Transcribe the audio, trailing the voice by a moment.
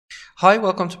Hi,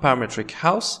 welcome to Parametric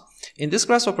House. In this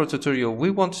Grasshopper tutorial, we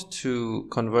want to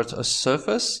convert a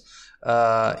surface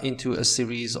into a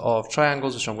series of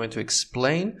triangles, which I'm going to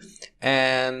explain.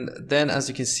 And then, as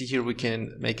you can see here, we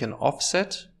can make an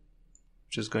offset,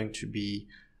 which is going to be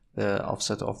the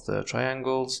offset of the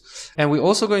triangles. And we're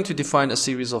also going to define a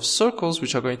series of circles,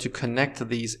 which are going to connect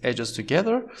these edges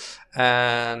together.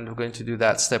 And we're going to do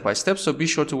that step by step. So be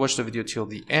sure to watch the video till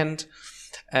the end.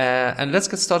 And let's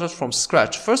get started from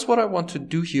scratch. First, what I want to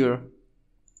do here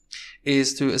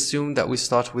is to assume that we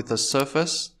start with a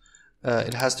surface.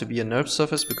 It has to be a NURB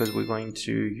surface because we're going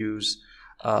to use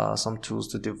some tools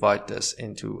to divide this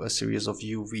into a series of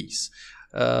UVs.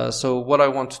 So what I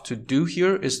want to do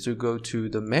here is to go to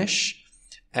the mesh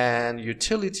and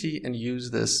utility and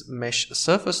use this mesh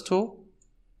surface tool.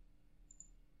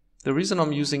 The reason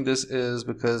I'm using this is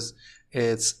because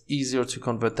it's easier to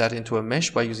convert that into a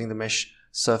mesh by using the mesh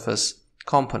surface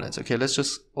component. Okay, let's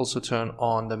just also turn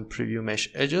on the preview mesh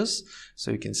edges so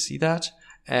you can see that.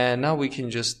 And now we can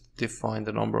just define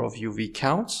the number of UV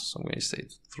counts. So I'm going to say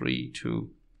 3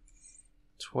 to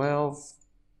 12.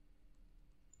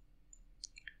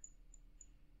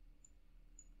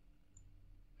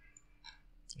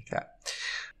 Okay.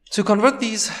 To convert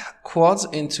these quads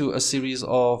into a series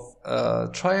of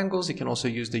triangles, you can also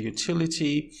use the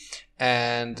utility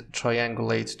and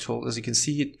triangulate tool. As you can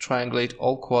see, triangulate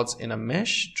all quads in a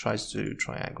mesh tries to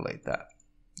triangulate that.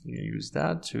 You use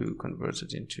that to convert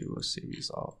it into a series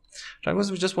of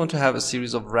triangles. We just want to have a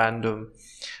series of random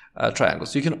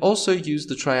triangles. You can also use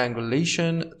the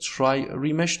triangulation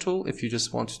remesh tool if you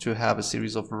just want to have a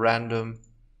series of random,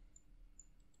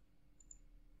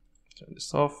 turn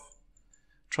this off,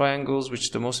 triangles,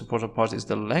 which the most important part is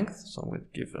the length. So I'm going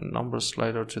to give a number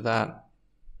slider to that.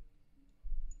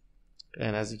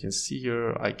 And as you can see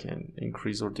here, I can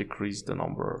increase or decrease the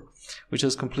number, which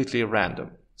is completely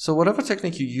random. So whatever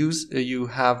technique you use, you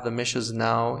have the meshes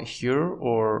now here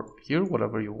or here,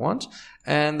 whatever you want.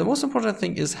 And the most important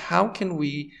thing is how can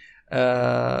we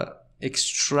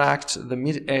extract the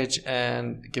mid edge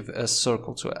and give a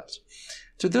circle to it.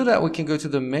 To do that, we can go to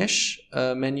the mesh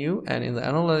menu, and in the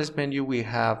analyze menu, we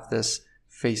have this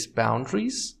face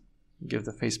boundaries. Give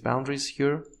the face boundaries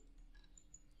here.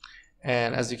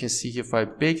 And as you can see, if I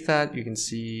bake that, you can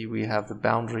see we have the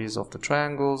boundaries of the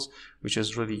triangles, which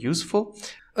is really useful.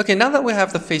 Okay, now that we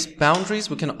have the face boundaries,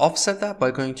 we can offset that by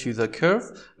going to the curve,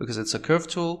 because it's a curve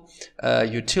tool,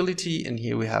 utility, and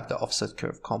here we have the offset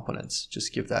curve components.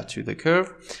 Just give that to the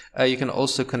curve. You can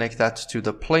also connect that to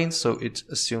the plane, so it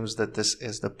assumes that this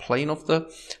is the plane of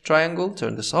the triangle.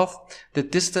 Turn this off. The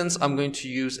distance, I'm going to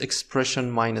use expression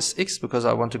minus x because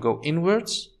I want to go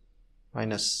inwards,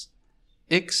 minus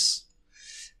x.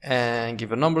 And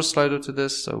give a number slider to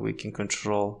this so we can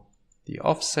control the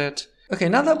offset. Okay,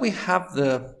 now that we have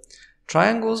the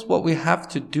triangles, what we have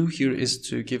to do here is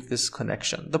to give this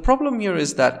connection. The problem here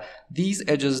is that these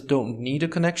edges don't need a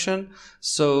connection.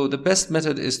 So the best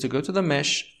method is to go to the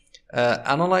mesh,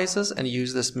 analyzes, and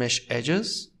use this mesh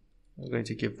edges. I'm going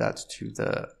to give that to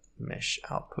the mesh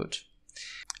output.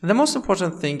 And the most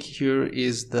important thing here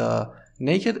is the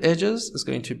naked edges is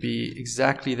going to be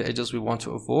exactly the edges we want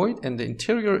to avoid, and the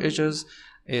interior edges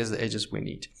is the edges we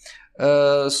need.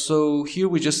 So here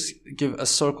we just give a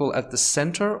circle at the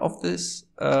center of this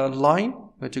line.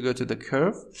 We're going to go to the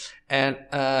curve, and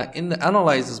in the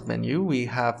analyzes menu we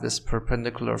have this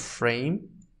perpendicular frame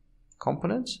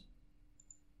component.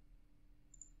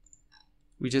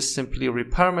 We just simply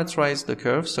reparameterize the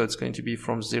curve, so it's going to be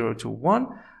from 0 to 1.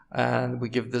 And we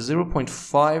give the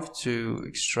 0.5 to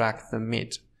extract the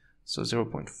mid. So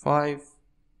 0.5,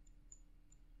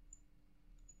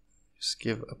 just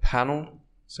give a panel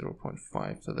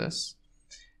 0.5 to this.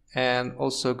 And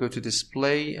also go to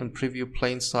display and preview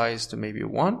plane size to maybe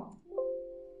 1.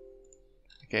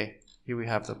 Okay, here we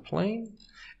have the plane.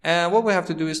 And what we have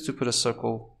to do is to put a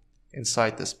circle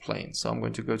inside this plane. So I'm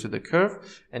going to go to the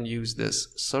curve and use this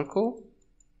circle.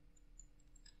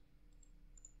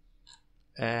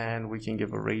 And we can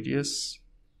give a radius.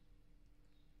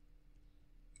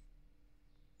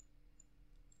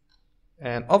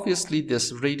 And obviously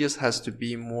this radius has to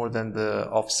be more than the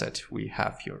offset we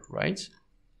have here, right?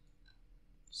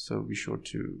 So be sure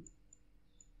to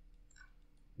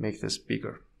make this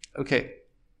bigger. Okay.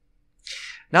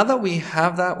 Now that we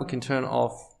have that, we can turn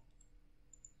off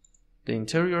the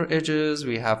interior edges,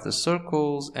 we have the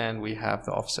circles, and we have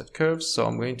the offset curves. So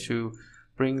I'm going to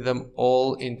bring them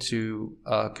all into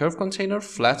a curve container,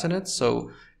 flatten it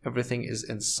so everything is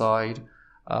inside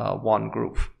one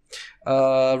group.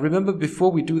 Remember, before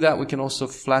we do that, we can also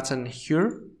flatten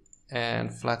here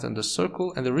and flatten the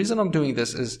circle. And the reason I'm doing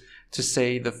this is to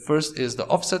say the first is the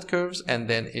offset curves and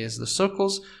then is the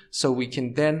circles, so we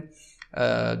can then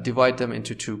divide them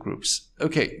into two groups.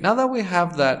 Okay, now that we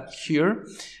have that here,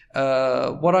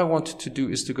 what I want to do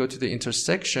is to go to the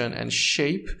intersection and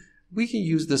shape. We can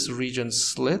use this region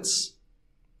slits,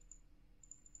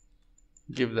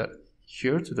 give that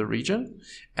here to the region,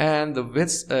 and the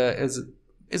width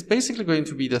is basically going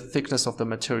to be the thickness of the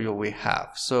material we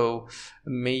have. So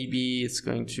maybe it's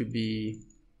going to be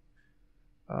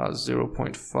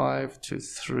 0.5 to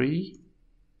 3.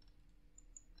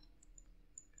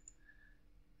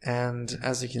 And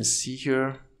as you can see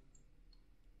here,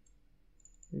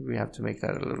 we have to make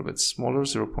that a little bit smaller,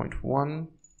 0.1,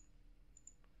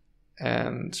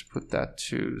 and put that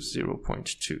to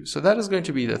 0.2. So that is going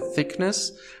to be the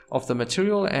thickness of the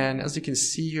material, and as you can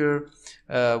see here,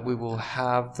 we will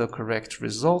have the correct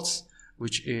results,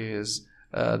 which is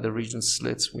the region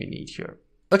slits we need here.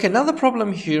 Okay, now the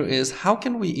problem here is how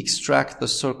can we extract the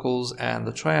circles and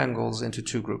the triangles into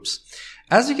two groups?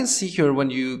 As you can see here, when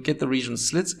you get the region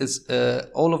slits,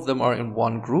 all of them are in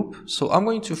one group. So I'm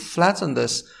going to flatten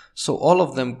this so all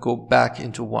of them go back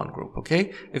into one group,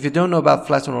 okay? If you don't know about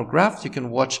flatten or graph, you can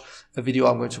watch a video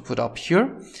I'm going to put up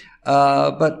here.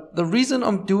 But the reason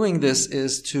I'm doing this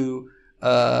is to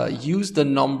use the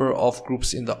number of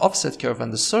groups in the offset curve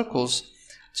and the circles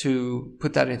to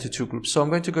put that into two groups. So I'm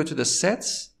going to go to the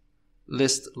sets,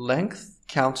 list length,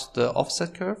 count the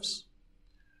offset curves,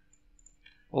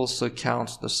 also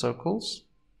count the circles.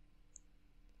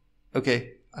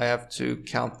 Okay, I have to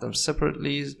count them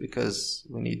separately because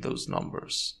we need those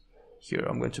numbers. Here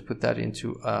I'm going to put that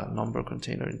into a number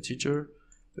container integer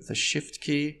with a shift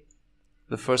key.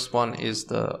 The first one is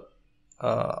the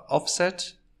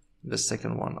offset, the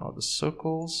second one are the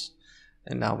circles,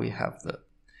 and now we have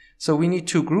so we need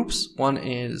two groups. One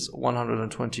is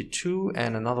 122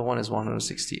 and another one is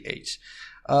 168.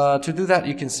 To do that,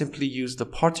 you can simply use the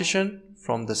partition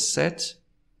from the set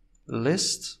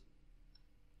list,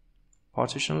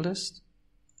 partition list.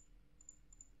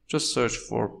 Just search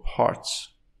for parts.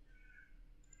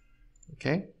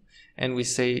 Okay, and we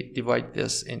say divide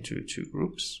this into two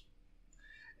groups.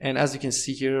 And as you can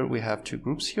see here, we have two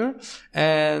groups here.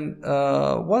 And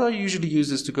what I usually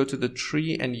use is to go to the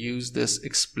tree and use this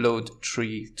explode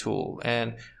tree tool.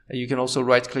 And you can also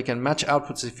right click and match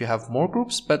outputs if you have more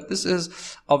groups, but this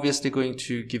is obviously going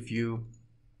to give you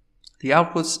the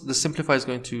outputs. The simplify is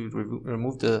going to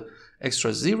remove the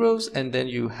extra zeros, and then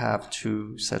you have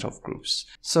two set of groups.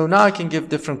 So now I can give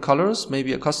different colors,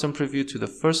 maybe a custom preview to the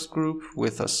first group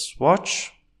with a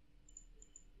swatch.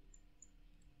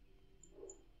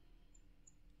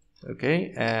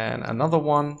 Okay, and another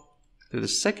one to the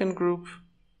second group,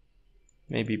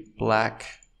 maybe black,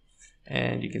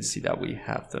 and you can see that we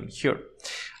have them here.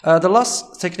 The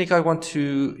last technique I want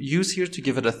to use here to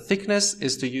give it a thickness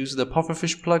is to use the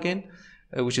pufferfish plugin,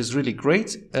 which is really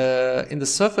great. In the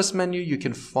surface menu, you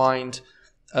can find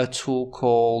a tool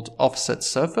called offset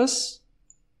surface.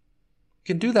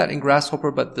 You can do that in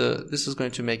Grasshopper, but this is going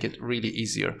to make it really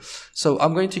easier. So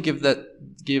I'm going to give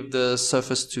the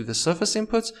surface to the surface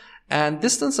input, and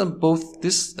distance on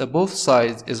both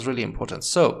sides is really important.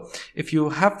 So if you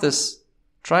have this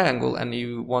triangle and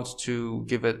you want to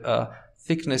give it a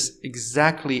thickness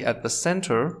exactly at the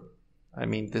center, I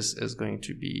mean this is going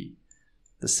to be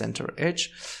the center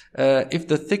edge. If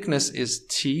the thickness is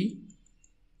t,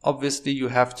 obviously you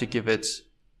have to give it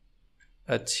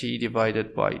a t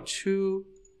divided by 2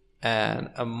 and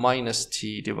a minus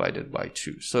t divided by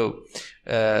 2. So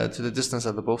to the distance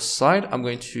at the both side, I'm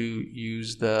going to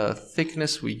use the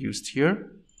thickness we used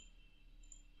here,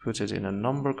 put it in a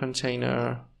number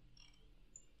container,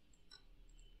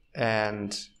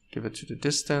 and give it to the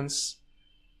distance,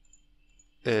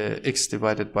 x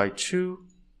divided by 2,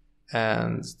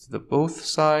 and to the both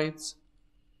sides,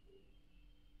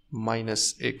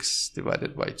 minus x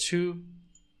divided by 2.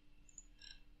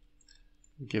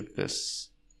 Give this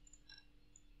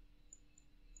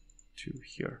to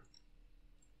here.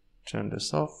 Turn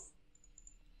this off,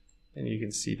 and you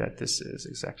can see that this is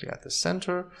exactly at the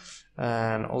center.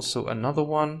 And also another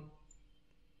one.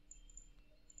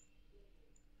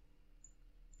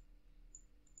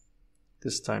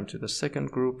 This time to the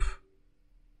second group,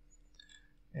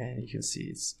 and you can see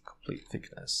it's complete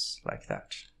thickness like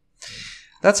that.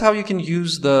 That's how you can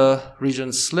use the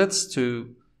region slits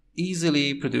to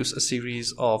easily produce a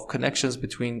series of connections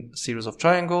between a series of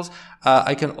triangles.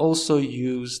 I can also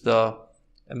use the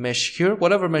a mesh here.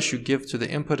 Whatever mesh you give to the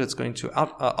input, it's going to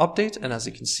update. And as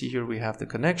you can see here, we have the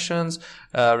connections.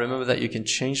 Remember that you can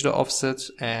change the offset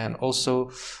and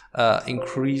also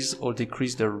increase or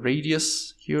decrease the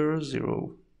radius here,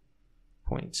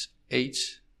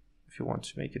 0.8 if you want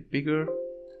to make it bigger.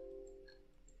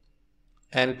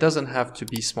 And it doesn't have to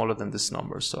be smaller than this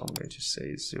number, so I'm going to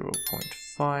say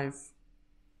 0.5.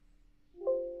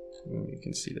 You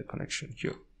can see the connection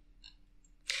here.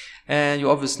 And you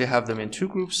obviously have them in two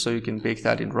groups, so you can bake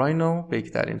that in Rhino,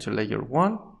 bake that into layer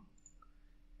 1,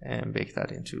 and bake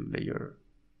that into layer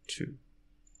 2.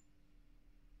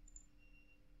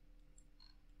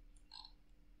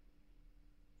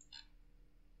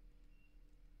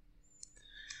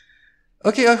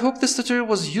 Okay, I hope this tutorial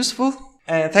was useful.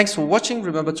 And thanks for watching.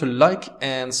 Remember to like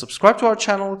and subscribe to our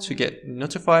channel to get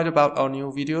notified about our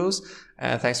new videos.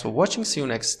 And thanks for watching. See you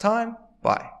next time.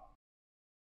 Bye.